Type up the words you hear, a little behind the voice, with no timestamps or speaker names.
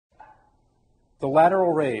The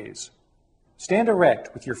lateral raise. Stand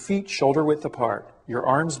erect with your feet shoulder width apart, your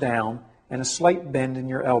arms down, and a slight bend in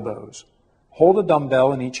your elbows. Hold a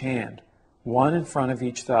dumbbell in each hand, one in front of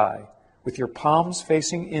each thigh, with your palms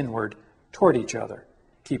facing inward toward each other.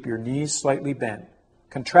 Keep your knees slightly bent.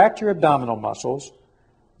 Contract your abdominal muscles.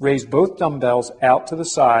 Raise both dumbbells out to the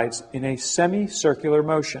sides in a semicircular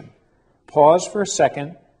motion. Pause for a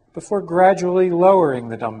second before gradually lowering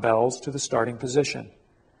the dumbbells to the starting position.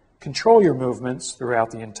 Control your movements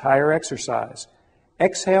throughout the entire exercise,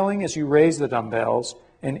 exhaling as you raise the dumbbells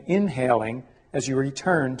and inhaling as you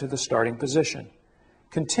return to the starting position.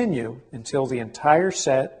 Continue until the entire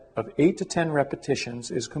set of 8 to 10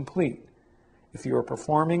 repetitions is complete. If you are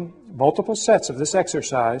performing multiple sets of this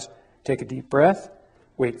exercise, take a deep breath,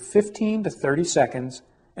 wait 15 to 30 seconds,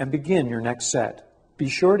 and begin your next set. Be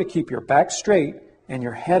sure to keep your back straight and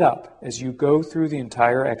your head up as you go through the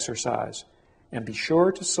entire exercise. And be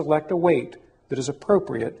sure to select a weight that is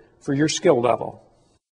appropriate for your skill level.